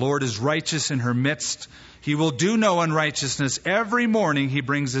 The Lord is righteous in her midst. He will do no unrighteousness. Every morning he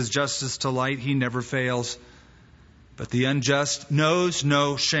brings his justice to light. He never fails. But the unjust knows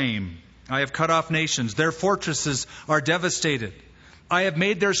no shame. I have cut off nations. Their fortresses are devastated. I have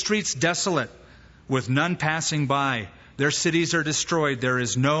made their streets desolate, with none passing by. Their cities are destroyed. There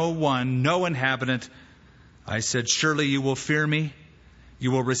is no one, no inhabitant. I said, surely you will fear me. You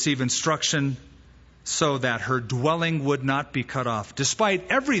will receive instruction, so that her dwelling would not be cut off,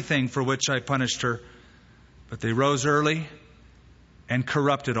 despite everything for which I punished her. But they rose early and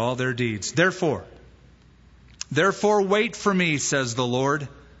corrupted all their deeds. Therefore wait for me, says the Lord,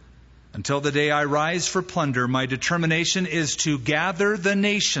 until the day I rise for plunder. My determination is to gather the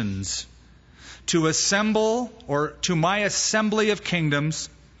nations, to assemble, or to my assembly of kingdoms,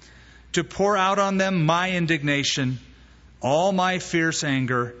 to pour out on them my indignation, all my fierce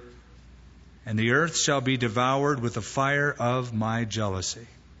anger, and the earth shall be devoured with the fire of my jealousy.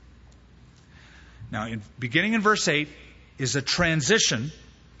 Now, beginning in verse 8 is a transition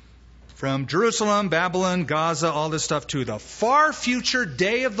from Jerusalem, Babylon, Gaza, all this stuff, to the far future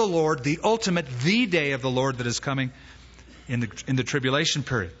day of the Lord, the day of the Lord that is coming in the tribulation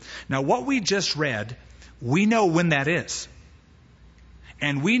period. Now, what we just read, we know when that is.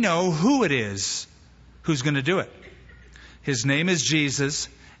 And we know who it is who's going to do it. His name is Jesus.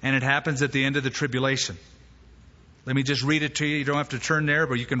 And it happens at the end of the tribulation. Let me just read it to you. You don't have to turn there,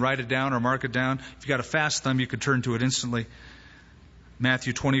 but you can write it down or mark it down. If you've got a fast thumb, you can turn to it instantly.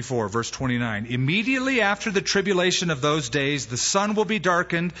 Matthew 24, verse 29. Immediately after the tribulation of those days, the sun will be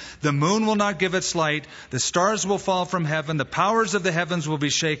darkened, the moon will not give its light, the stars will fall from heaven, the powers of the heavens will be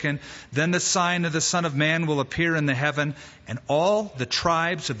shaken. Then the sign of the Son of Man will appear in the heaven, and all the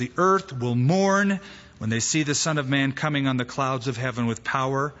tribes of the earth will mourn when they see the Son of Man coming on the clouds of heaven with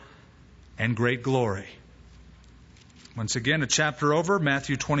power and great glory. Once again, a chapter over,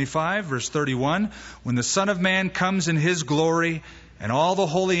 Matthew 25, verse 31. When the Son of Man comes in his glory and all the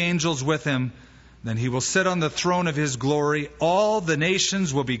holy angels with him, then he will sit on the throne of his glory. All the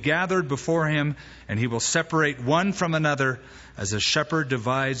nations will be gathered before him, and he will separate one from another as a shepherd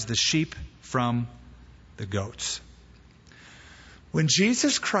divides the sheep from the goats. When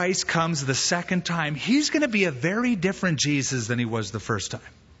Jesus Christ comes the second time, he's going to be a very different Jesus than he was the first time.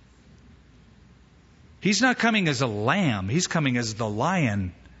 He's not coming as a lamb. He's coming as the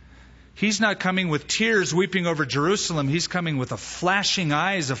lion. He's not coming with tears weeping over Jerusalem. He's coming with a flashing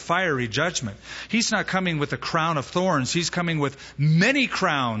eyes of fiery judgment. He's not coming with a crown of thorns. He's coming with many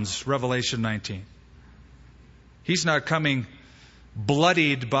crowns, Revelation 19. He's not coming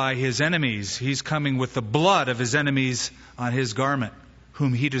bloodied by his enemies. He's coming with the blood of his enemies on his garment,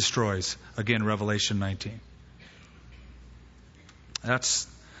 whom he destroys. Again, Revelation 19. That's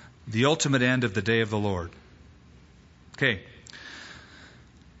the ultimate end of the day of the Lord. Okay.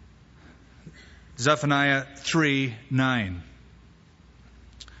 Zephaniah 3:9.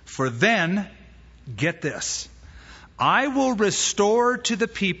 For then, get this, I will restore to the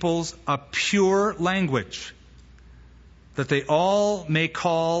peoples a pure language, that they all may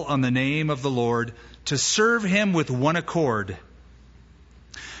call on the name of the Lord, to serve him with one accord.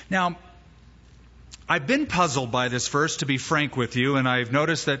 Now, I've been puzzled by this verse, to be frank with you, and I've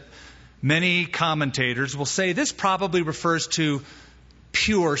noticed that many commentators will say this probably refers to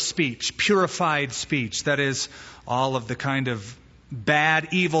pure speech, purified speech. That is, all of the kind of bad,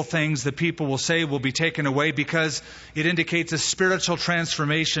 evil things that people will say will be taken away because it indicates a spiritual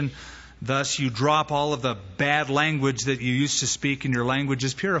transformation. Thus, you drop all of the bad language that you used to speak and your language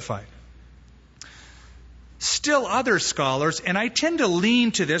is purified. Still, other scholars, and I tend to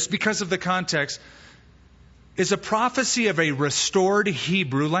lean to this because of the context, is a prophecy of a restored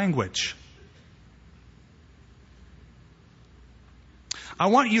Hebrew language. I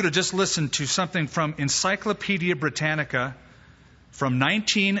want you to just listen to something from Encyclopedia Britannica from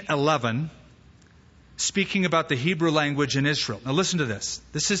 1911, speaking about the Hebrew language in Israel. Now listen to this.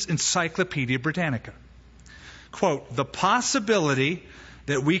 This is Encyclopedia Britannica. Quote, the possibility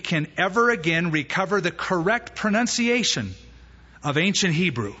that we can ever again recover the correct pronunciation of ancient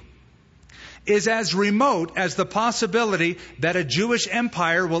Hebrew is as remote as the possibility that a Jewish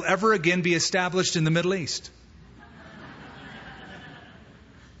empire will ever again be established in the Middle East.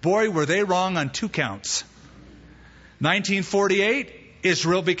 Boy, were they wrong on 2 counts. 1948,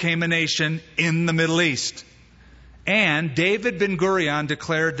 Israel became a nation in the Middle East. And David Ben-Gurion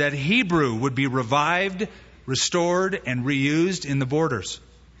declared that Hebrew would be revived, restored, and reused in the borders.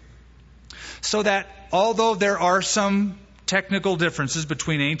 So that although there are some technical differences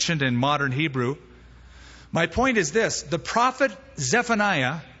between ancient and modern Hebrew, my point is this. The prophet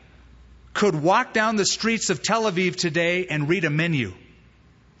Zephaniah could walk down the streets of Tel Aviv today and read a menu.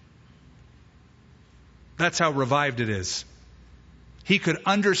 That's how revived it is. He could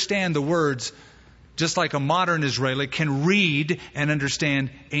understand the words just like a modern Israeli can read and understand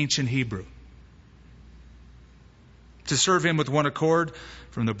ancient Hebrew. To serve him with one accord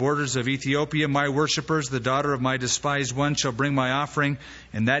from the borders of Ethiopia, my worshippers, the daughter of my despised one, shall bring my offering.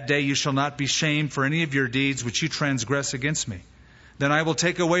 In that day you shall not be shamed for any of your deeds which you transgress against me. Then I will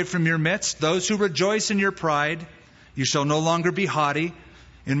take away from your midst those who rejoice in your pride. You shall no longer be haughty.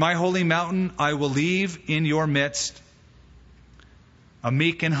 In my holy mountain I will leave in your midst a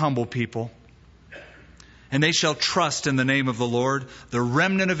meek and humble people, and they shall trust in the name of the Lord. The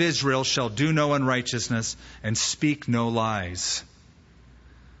remnant of Israel shall do no unrighteousness and speak no lies.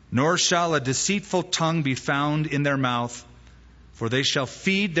 Nor shall a deceitful tongue be found in their mouth, for they shall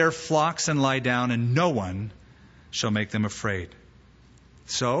feed their flocks and lie down, and no one shall make them afraid.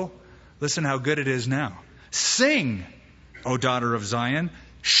 So, listen how good it is now. Sing, O daughter of Zion.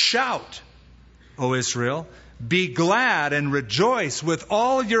 Shout, O Israel. Be glad and rejoice with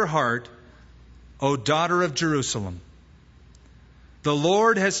all your heart, O daughter of Jerusalem. The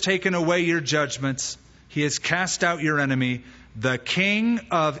Lord has taken away your judgments. He has cast out your enemy. The King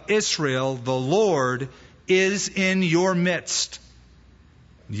of Israel, the Lord, is in your midst.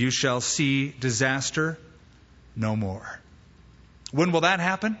 You shall see disaster no more. When will that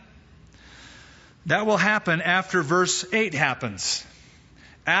happen? That will happen after verse 8 happens.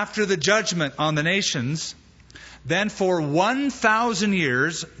 After the judgment on the nations, then for 1,000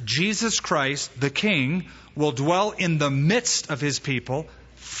 years, Jesus Christ, the King, will dwell in the midst of his people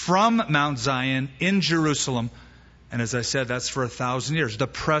from Mount Zion in Jerusalem. And as I said, that's for 1,000 years. The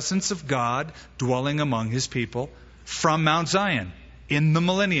presence of God dwelling among his people from Mount Zion in the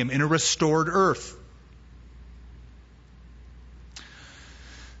millennium, in a restored earth.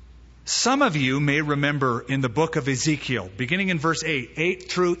 Some of you may remember in the book of Ezekiel, beginning in verse 8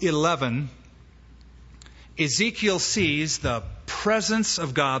 through 11, Ezekiel sees the presence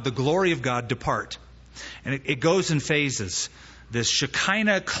of God, the glory of God, depart. And it goes in phases. This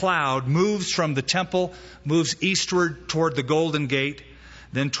Shekinah cloud moves from the temple, moves eastward toward the Golden Gate,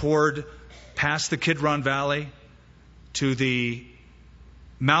 then toward past the Kidron Valley to the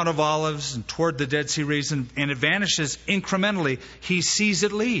Mount of Olives and toward the Dead Sea region, and it vanishes incrementally. He sees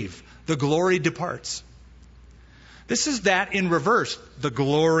it leave. The glory departs. This is that in reverse. The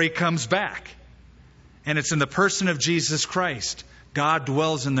glory comes back. And it's in the person of Jesus Christ. God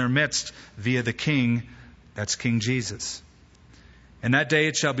dwells in their midst via the King. That's King Jesus. And that day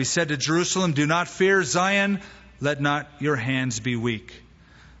it shall be said to Jerusalem, do not fear, Zion, let not your hands be weak.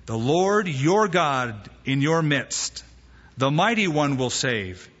 The Lord your God in your midst, the mighty one will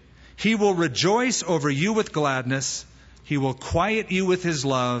save. He will rejoice over you with gladness. He will quiet you with his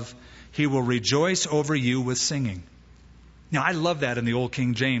love. He will rejoice over you with singing. Now, I love that in the Old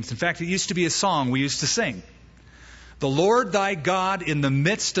King James. In fact, it used to be a song we used to sing. The Lord thy God in the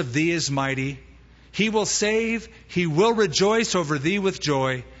midst of thee is mighty. He will save. He will rejoice over thee with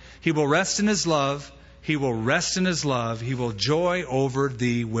joy. He will rest in his love. He will rest in his love. He will joy over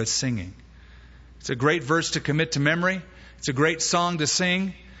thee with singing. It's a great verse to commit to memory. It's a great song to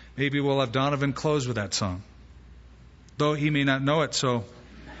sing. Maybe we'll have Donovan close with that song. Though he may not know it, so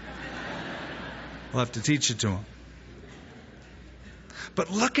we'll have to teach it to him.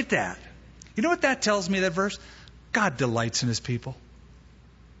 But look at that. You know what that tells me, that verse? God delights in his people.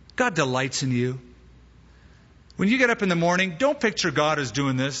 God delights in you. When you get up in the morning, don't picture God as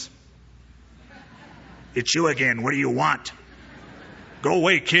doing this. It's you again. What do you want? Go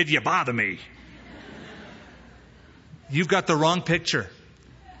away, kid. You bother me. You've got the wrong picture.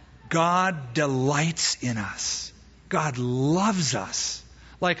 God delights in us. God loves us.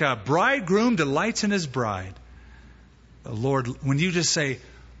 Like a bridegroom delights in his bride. The Lord, when you just say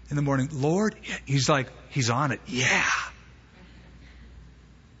in the morning, Lord, he's like, he's on it. Yeah.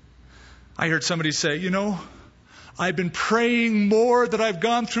 I heard somebody say, I've been praying more that I've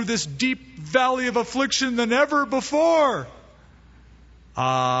gone through this deep valley of affliction than ever before.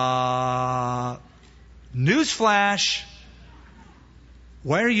 Newsflash.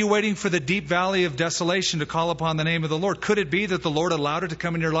 Why are you waiting for the deep valley of desolation to call upon the name of the Lord? Could it be that the Lord allowed it to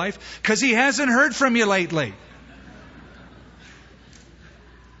come in your life? Because he hasn't heard from you lately.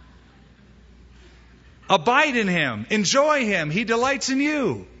 Abide in him. Enjoy him. He delights in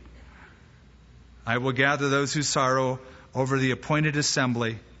you. I will gather those who sorrow over the appointed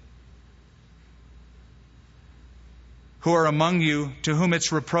assembly, who are among you, to whom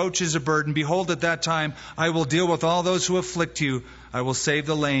its reproach is a burden. Behold, at that time I will deal with all those who afflict you. I will save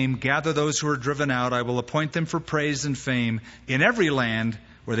the lame, gather those who are driven out. I will appoint them for praise and fame in every land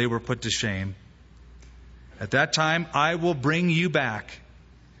where they were put to shame. At that time I will bring you back.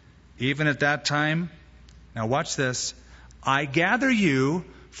 Even at that time, now watch this, I gather you,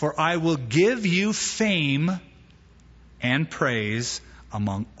 for I will give you fame and praise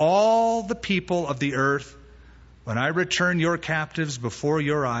among all the people of the earth when I return your captives before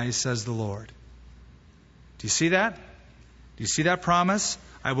your eyes, says the Lord. Do you see that? Do you see that promise?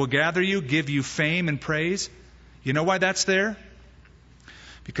 I will gather you, give you fame and praise. You know why that's there?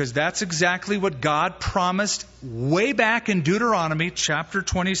 Because that's exactly what God promised way back in Deuteronomy chapter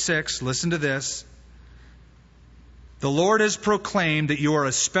 26. Listen to this. The Lord has proclaimed that you are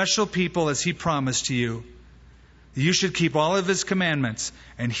a special people as he promised to you. You should keep all of his commandments,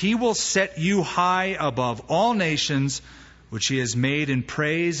 and he will set you high above all nations, which he has made in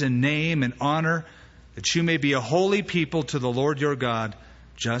praise and name and honor, that you may be a holy people to the Lord your God,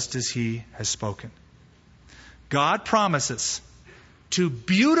 just as he has spoken. God promises to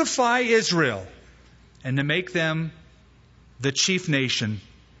beautify Israel and to make them the chief nation.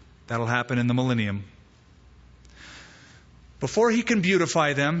 That'll happen in the millennium. Before he can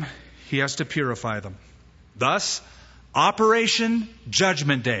beautify them, he has to purify them. Thus, Operation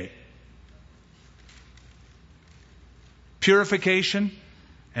Judgment Day. Purification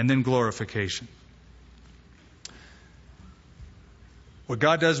and then glorification. What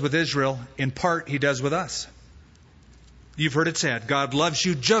God does with Israel, in part, he does with us. You've heard it said, God loves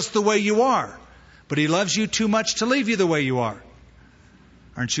you just the way you are, but he loves you too much to leave you the way you are.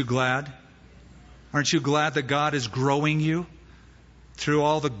 Aren't you glad? Aren't you glad that God is growing you through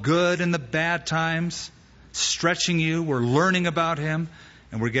all the good and the bad times, stretching you? We're learning about him,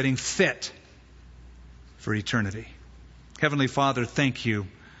 and we're getting fit for eternity. Heavenly Father, thank you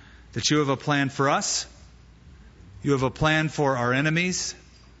that you have a plan for us. You have a plan for our enemies.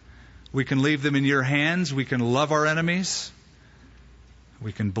 We can leave them in your hands. We can love our enemies.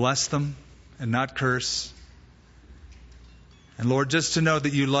 We can bless them and not curse. And Lord, just to know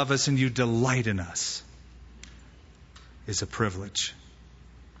that you love us and you delight in us is a privilege.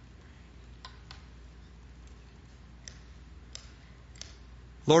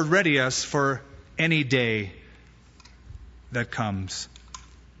 Lord, ready us for any day that comes.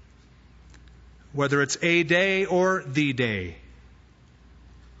 Whether it's a day or the day.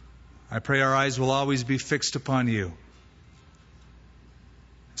 I pray our eyes will always be fixed upon you,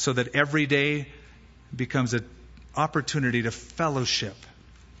 so that every day becomes an opportunity to fellowship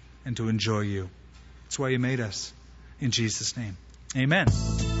and to enjoy you. That's why you made us. In Jesus' name, amen.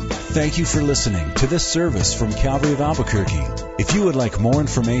 Thank you for listening to this service from Calvary of Albuquerque. If you would like more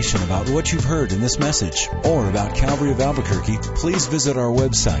information about what you've heard in this message or about Calvary of Albuquerque, please visit our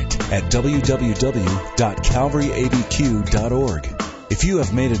website at www.calvaryabq.org. If you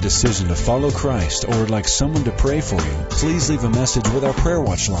have made a decision to follow Christ or would like someone to pray for you, please leave a message with our Prayer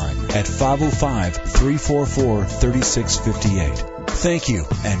Watch line at 505-344-3658. Thank you,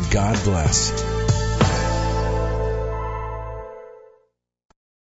 and God bless.